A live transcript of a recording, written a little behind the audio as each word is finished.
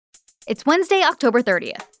It's Wednesday, October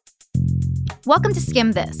 30th. Welcome to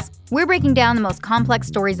Skim This. We're breaking down the most complex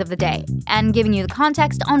stories of the day and giving you the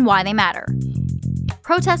context on why they matter.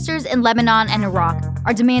 Protesters in Lebanon and Iraq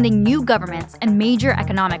are demanding new governments and major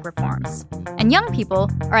economic reforms. And young people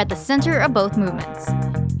are at the center of both movements.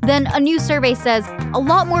 Then a new survey says a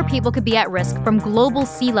lot more people could be at risk from global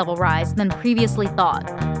sea level rise than previously thought.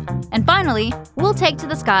 And finally, we'll take to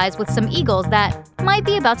the skies with some eagles that might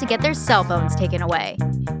be about to get their cell phones taken away.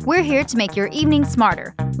 We're here to make your evening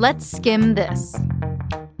smarter. Let's skim this.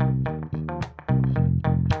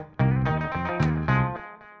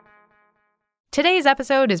 Today's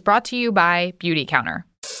episode is brought to you by Beautycounter.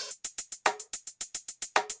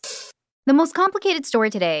 The most complicated story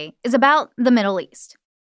today is about the Middle East.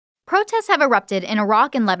 Protests have erupted in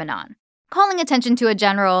Iraq and Lebanon, calling attention to a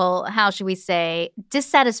general,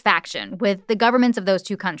 dissatisfaction with the governments of those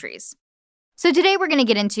two countries. So today we're going to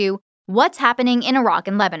get into what's happening in Iraq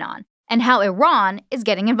and Lebanon and how Iran is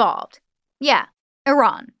getting involved. Yeah,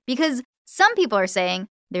 Iran, because some people are saying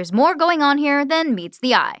there's more going on here than meets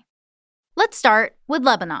the eye. Let's start with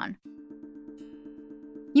Lebanon.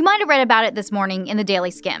 You might have read about it this morning in the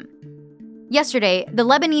Daily Skim. Yesterday, the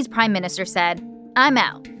Lebanese prime minister said, "I'm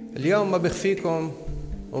out." His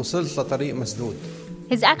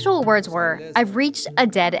actual words were, "I've reached a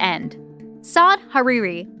dead end." Saad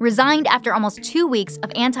Hariri resigned after almost 2 weeks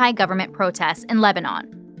of anti-government protests in Lebanon.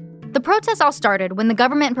 The protests all started when the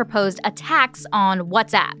government proposed a tax on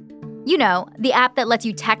WhatsApp. You know, the app that lets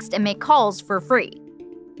you text and make calls for free.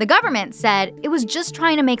 The government said it was just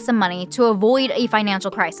trying to make some money to avoid a financial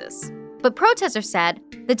crisis. But protesters said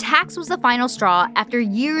the tax was the final straw after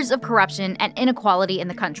years of corruption and inequality in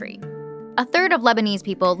the country. A third of Lebanese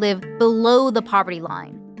people live below the poverty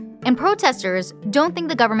line, and protesters don't think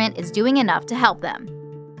the government is doing enough to help them.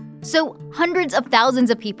 So hundreds of thousands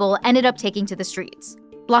of people ended up taking to the streets,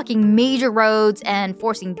 blocking major roads and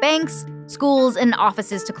forcing banks, schools, and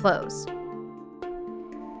offices to close.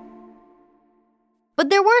 But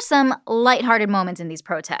there were some lighthearted moments in these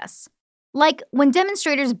protests. Like when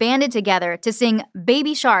demonstrators banded together to sing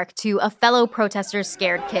Baby Shark to a fellow protester's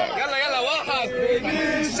scared kid.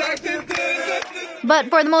 But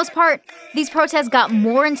for the most part, these protests got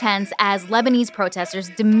more intense as Lebanese protesters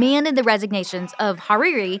demanded the resignations of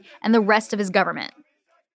Hariri and the rest of his government.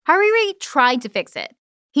 Hariri tried to fix it.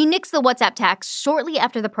 He nixed the WhatsApp tax shortly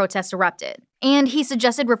after the protests erupted, and he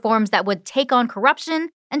suggested reforms that would take on corruption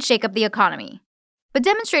and shake up the economy. But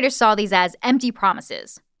demonstrators saw these as empty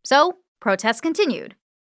promises, so protests continued.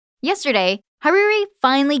 Yesterday, Hariri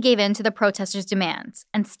finally gave in to the protesters' demands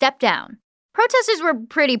and stepped down. Protesters were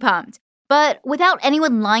pretty pumped, but without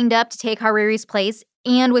anyone lined up to take Hariri's place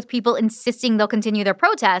and with people insisting they'll continue their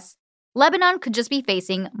protests, Lebanon could just be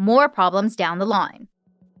facing more problems down the line.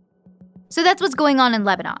 So that's what's going on in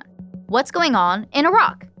Lebanon. What's going on in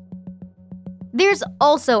Iraq? There's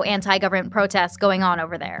also anti-government protests going on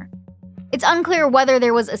over there. It's unclear whether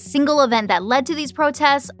there was a single event that led to these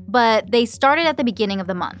protests, but they started at the beginning of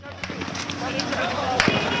the month.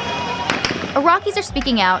 Iraqis are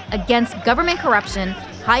speaking out against government corruption,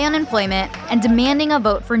 high unemployment, and demanding a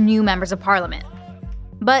vote for new members of parliament.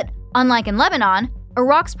 But unlike in Lebanon,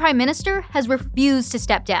 Iraq's prime minister has refused to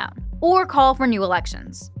step down or call for new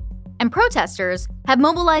elections. And protesters have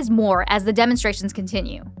mobilized more as the demonstrations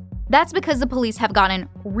continue. That's because the police have gotten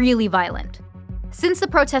really violent. Since the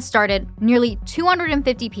protests started, nearly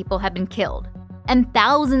 250 people have been killed, and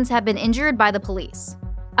thousands have been injured by the police.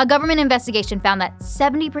 A government investigation found that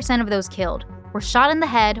 70% of those killed were shot in the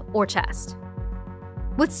head or chest.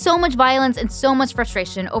 With so much violence and so much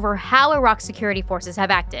frustration over how Iraq's security forces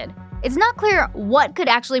have acted, it's not clear what could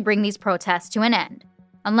actually bring these protests to an end,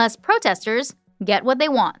 unless protesters get what they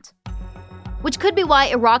want. Which could be why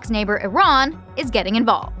Iraq's neighbor Iran is getting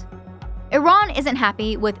involved. Iran isn't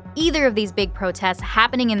happy with either of these big protests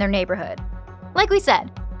happening in their neighborhood. Like we said,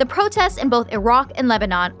 the protests in both Iraq and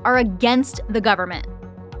Lebanon are against the government.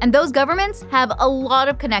 And those governments have a lot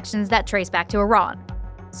of connections that trace back to Iran.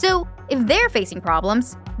 So if they're facing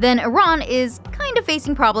problems, then Iran is kind of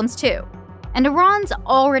facing problems too. And Iran's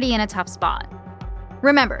already in a tough spot.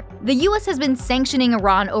 Remember, the US has been sanctioning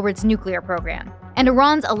Iran over its nuclear program and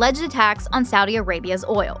Iran's alleged attacks on Saudi Arabia's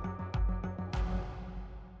oil.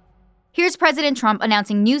 Here's President Trump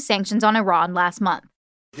announcing new sanctions on Iran last month.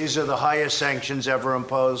 These are the highest sanctions ever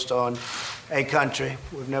imposed on a country.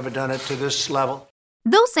 We've never done it to this level.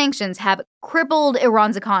 Those sanctions have crippled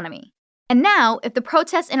Iran's economy. And now, if the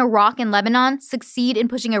protests in Iraq and Lebanon succeed in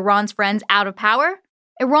pushing Iran's friends out of power,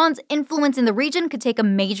 Iran's influence in the region could take a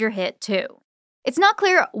major hit too. It's not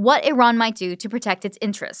clear what Iran might do to protect its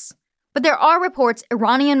interests. But there are reports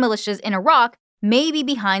Iranian militias in Iraq may be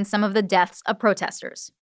behind some of the deaths of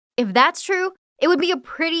protesters. If that's true, it would be a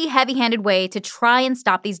pretty heavy-handed way to try and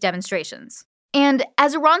stop these demonstrations. And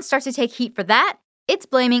as Iran starts to take heat for that, it's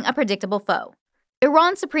blaming a predictable foe.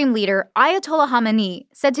 Iran's supreme leader, Ayatollah Khamenei,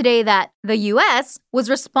 said today that the U.S. was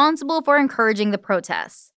responsible for encouraging the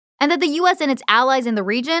protests, and that the U.S. and its allies in the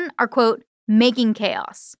region are, quote, making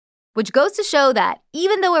chaos. Which goes to show that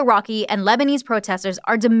even though Iraqi and Lebanese protesters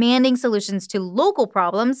are demanding solutions to local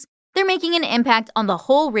problems, they're making an impact on the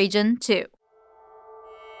whole region, too.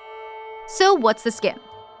 So what's the skin?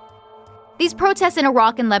 These protests in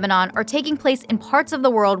Iraq and Lebanon are taking place in parts of the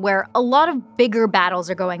world where a lot of bigger battles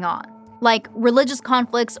are going on, like religious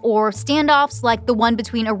conflicts or standoffs like the one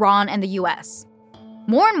between Iran and the US.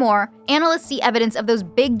 More and more, analysts see evidence of those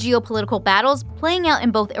big geopolitical battles playing out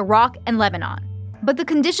in both Iraq and Lebanon. But the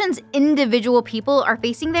conditions individual people are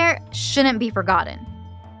facing there shouldn't be forgotten.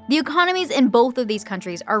 The economies in both of these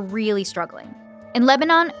countries are really struggling. In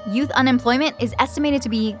Lebanon, youth unemployment is estimated to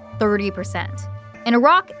be 30%. In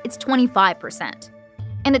Iraq, it's 25%.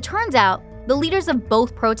 And it turns out the leaders of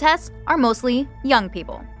both protests are mostly young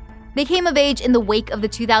people. They came of age in the wake of the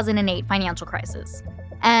 2008 financial crisis.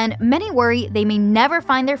 And many worry they may never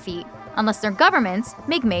find their feet unless their governments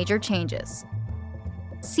make major changes.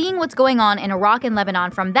 Seeing what's going on in Iraq and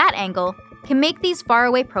Lebanon from that angle can make these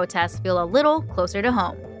faraway protests feel a little closer to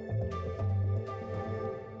home.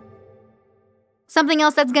 Something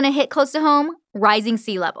else that's going to hit close to home? Rising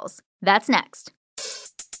sea levels. That's next.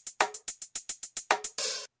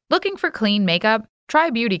 Looking for clean makeup? Try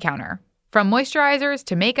Beautycounter. From moisturizers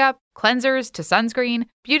to makeup, cleansers to sunscreen,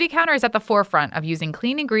 Beautycounter is at the forefront of using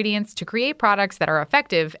clean ingredients to create products that are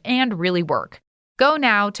effective and really work. Go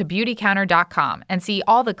now to Beautycounter.com and see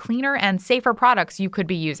all the cleaner and safer products you could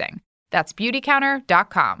be using. That's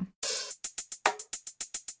Beautycounter.com.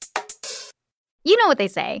 You know what they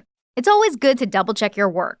say. It's always good to double-check your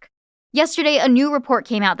work. Yesterday, a new report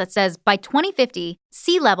came out that says by 2050,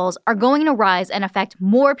 sea levels are going to rise and affect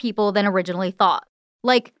more people than originally thought.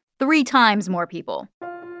 Like 3 times more people.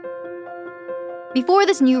 Before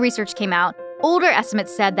this new research came out, older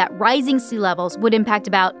estimates said that rising sea levels would impact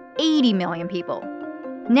about 80 million people.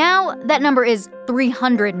 Now, that number is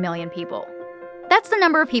 300 million people. That's the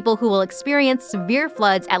number of people who will experience severe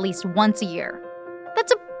floods at least once a year.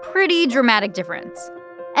 That's a pretty dramatic difference.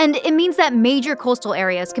 And it means that major coastal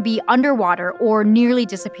areas could be underwater or nearly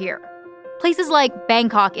disappear. Places like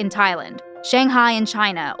Bangkok in Thailand, Shanghai in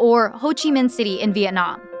China, or Ho Chi Minh City in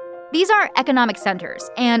Vietnam. These are economic centers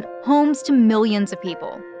and homes to millions of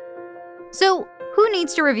people. So, who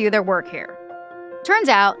needs to review their work here? Turns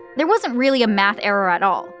out, there wasn't really a math error at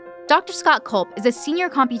all. Dr. Scott Culp is a senior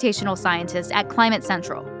computational scientist at Climate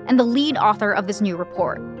Central and the lead author of this new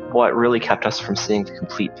report. What really kept us from seeing the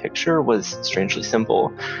complete picture was strangely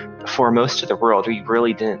simple. For most of the world, we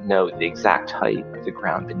really didn't know the exact height of the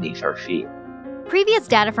ground beneath our feet. Previous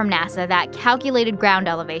data from NASA that calculated ground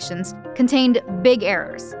elevations contained big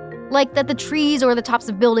errors, like that the trees or the tops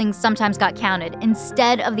of buildings sometimes got counted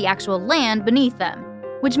instead of the actual land beneath them,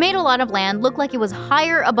 which made a lot of land look like it was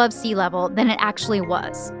higher above sea level than it actually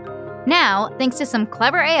was. Now, thanks to some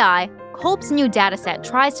clever AI, Culp's new dataset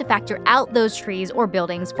tries to factor out those trees or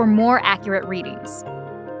buildings for more accurate readings.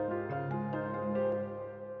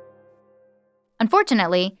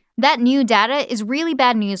 Unfortunately, that new data is really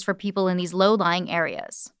bad news for people in these low-lying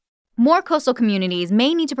areas. More coastal communities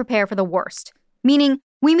may need to prepare for the worst, meaning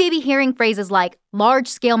we may be hearing phrases like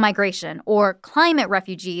large-scale migration or climate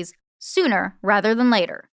refugees sooner rather than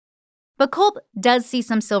later. But Culp does see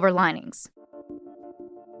some silver linings.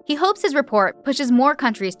 He hopes his report pushes more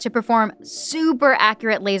countries to perform super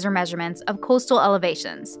accurate laser measurements of coastal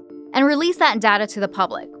elevations and release that data to the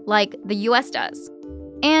public, like the US does.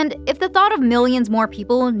 And if the thought of millions more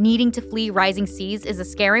people needing to flee rising seas is a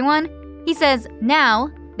scary one, he says now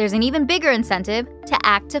there's an even bigger incentive to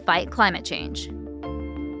act to fight climate change.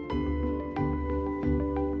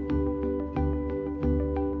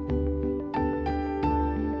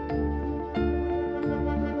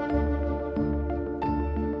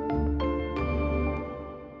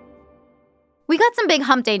 We got some big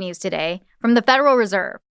hump day news today from the Federal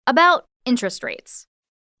Reserve about interest rates.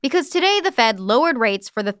 Because today the Fed lowered rates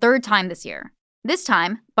for the 3rd time this year, this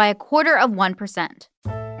time by 0.25%.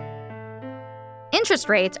 Interest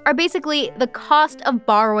rates are basically the cost of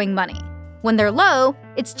borrowing money. When they're low,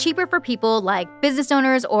 it's cheaper for people like business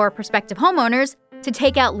owners or prospective homeowners to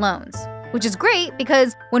take out loans, which is great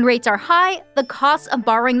because when rates are high, the cost of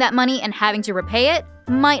borrowing that money and having to repay it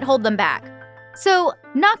might hold them back. So,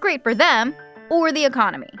 not great for them or the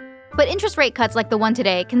economy. But interest rate cuts like the one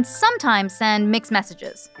today can sometimes send mixed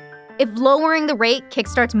messages. If lowering the rate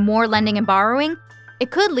kickstarts more lending and borrowing, it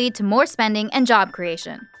could lead to more spending and job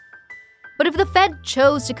creation. But if the Fed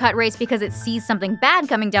chose to cut rates because it sees something bad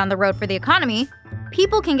coming down the road for the economy,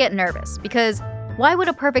 people can get nervous because why would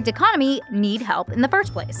a perfect economy need help in the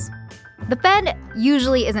first place? The Fed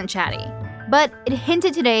usually isn't chatty, but it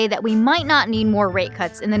hinted today that we might not need more rate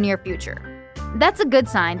cuts in the near future. That's a good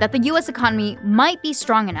sign that the US economy might be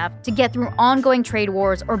strong enough to get through ongoing trade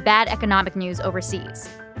wars or bad economic news overseas.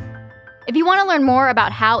 If you want to learn more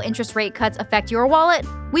about how interest rate cuts affect your wallet,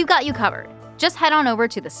 we've got you covered. Just head on over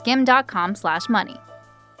to theskimm.com/money.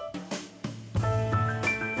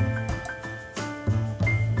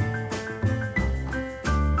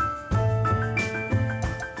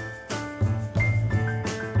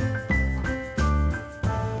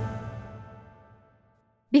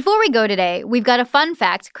 Before we go today, we've got a fun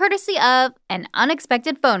fact courtesy of an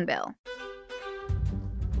unexpected phone bill.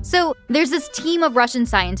 So, there's this team of Russian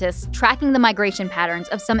scientists tracking the migration patterns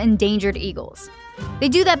of some endangered eagles. They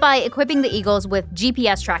do that by equipping the eagles with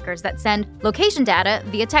GPS trackers that send location data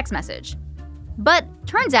via text message. But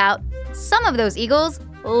turns out, some of those eagles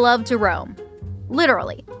love to roam.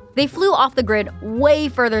 Literally, they flew off the grid way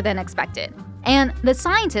further than expected. And the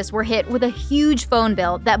scientists were hit with a huge phone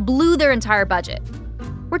bill that blew their entire budget.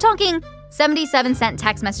 We're talking 77-cent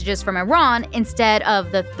text messages from Iran instead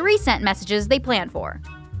of the 3-cent messages they planned for.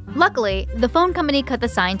 Luckily, the phone company cut the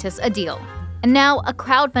scientists a deal. And now a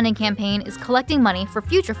crowdfunding campaign is collecting money for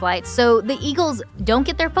future flights so the eagles don't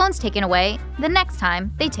get their phones taken away the next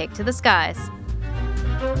time they take to the skies.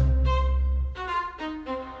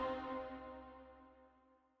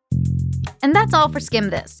 And that's all for Skim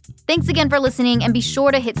This. Thanks again for listening, and be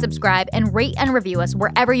sure to hit subscribe and rate and review us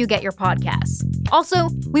wherever you get your podcasts. Also,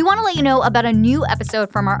 we want to let you know about a new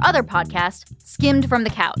episode from our other podcast, Skimmed from the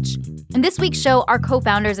Couch. In this week's show, our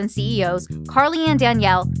co-founders and CEOs, Carly and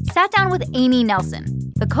Danielle, sat down with Amy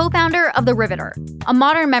Nelson, the co-founder of The Riveter, a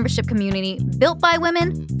modern membership community built by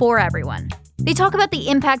women for everyone. They talk about the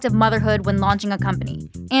impact of motherhood when launching a company,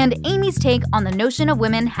 and Amy's take on the notion of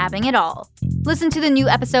women having it all. Listen to the new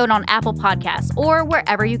episode on Apple Podcasts or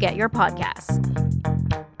wherever you get your podcasts.